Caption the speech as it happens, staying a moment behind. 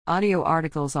Audio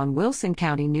articles on Wilson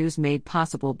County News made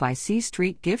possible by C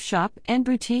Street Gift Shop and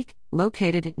Boutique,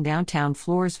 located in downtown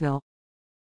Floresville.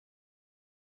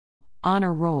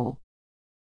 Honor Roll.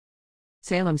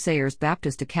 Salem Sayers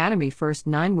Baptist Academy first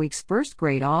 9 weeks first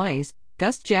grade all A's,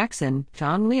 Gus Jackson,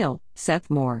 John Leal, Seth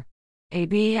Moore.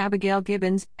 A.B. Abigail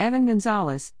Gibbons, Evan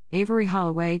Gonzalez, Avery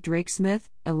Holloway, Drake Smith,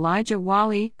 Elijah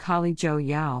Wally, Kali Joe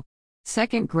Yao.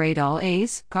 Second grade all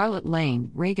A's, Scarlett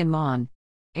Lane, Reagan Mon.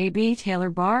 A.B. Taylor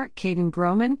Barr, Caden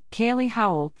Groman, Kaylee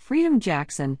Howell, Freedom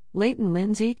Jackson, Leighton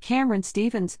Lindsay, Cameron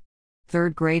Stevens.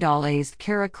 Third grade all A's,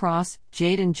 Kara Cross,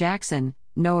 Jaden Jackson,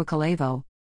 Noah Calevo.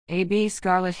 A.B.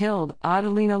 Scarlett Hild,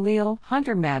 Adelina Leal,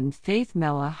 Hunter Madden, Faith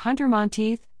Mella, Hunter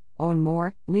Monteith, Owen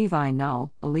Moore, Levi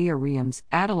Null, Aaliyah Reams,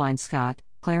 Adeline Scott,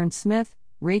 Clarence Smith,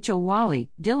 Rachel Wally,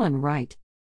 Dylan Wright.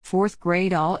 Fourth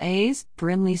grade all A's,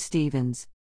 Brinley Stevens.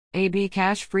 A.B.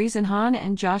 Cash Friesenhan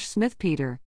and Josh Smith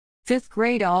Peter. Fifth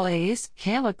grade all A's,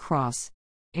 Kayla Cross.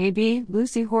 A.B.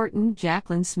 Lucy Horton,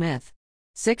 Jacqueline Smith.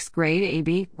 Sixth grade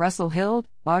A.B. Russell Hild,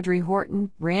 Audrey Horton,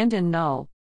 Brandon Null.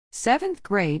 Seventh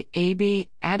grade A.B.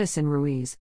 Addison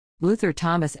Ruiz. Luther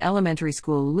Thomas Elementary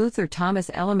School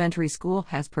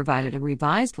has provided a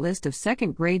revised list of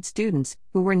second grade students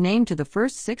who were named to the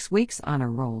first 6 weeks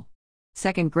honor roll.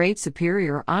 Second grade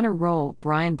Superior Honor Roll: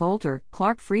 Brian Bolter,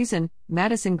 Clark Friesen,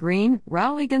 Madison Green,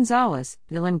 Rowley Gonzalez,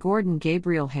 Dylan Gordon,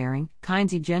 Gabriel Herring,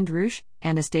 Kinsey Gendrush,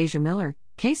 Anastasia Miller,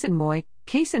 Kason Moy,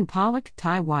 Kason Pollock,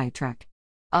 Ty Wytrek.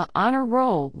 Honor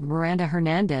Roll: Miranda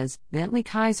Hernandez, Bentley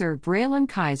Kaiser, Braylon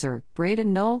Kaiser,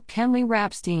 Braden Knoll, Kenley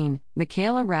Rapstein,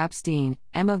 Michaela Rapstein,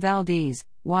 Emma Valdez,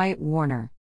 Wyatt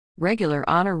Warner. Regular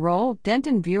Honor Roll: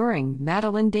 Denton Buring,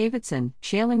 Madeline Davidson,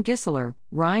 Shaylin Gisseler,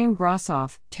 Ryan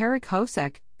Grossoff, Tarek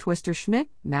Hosek, Twister Schmidt,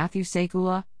 Matthew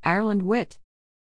Sekula, Ireland Witt.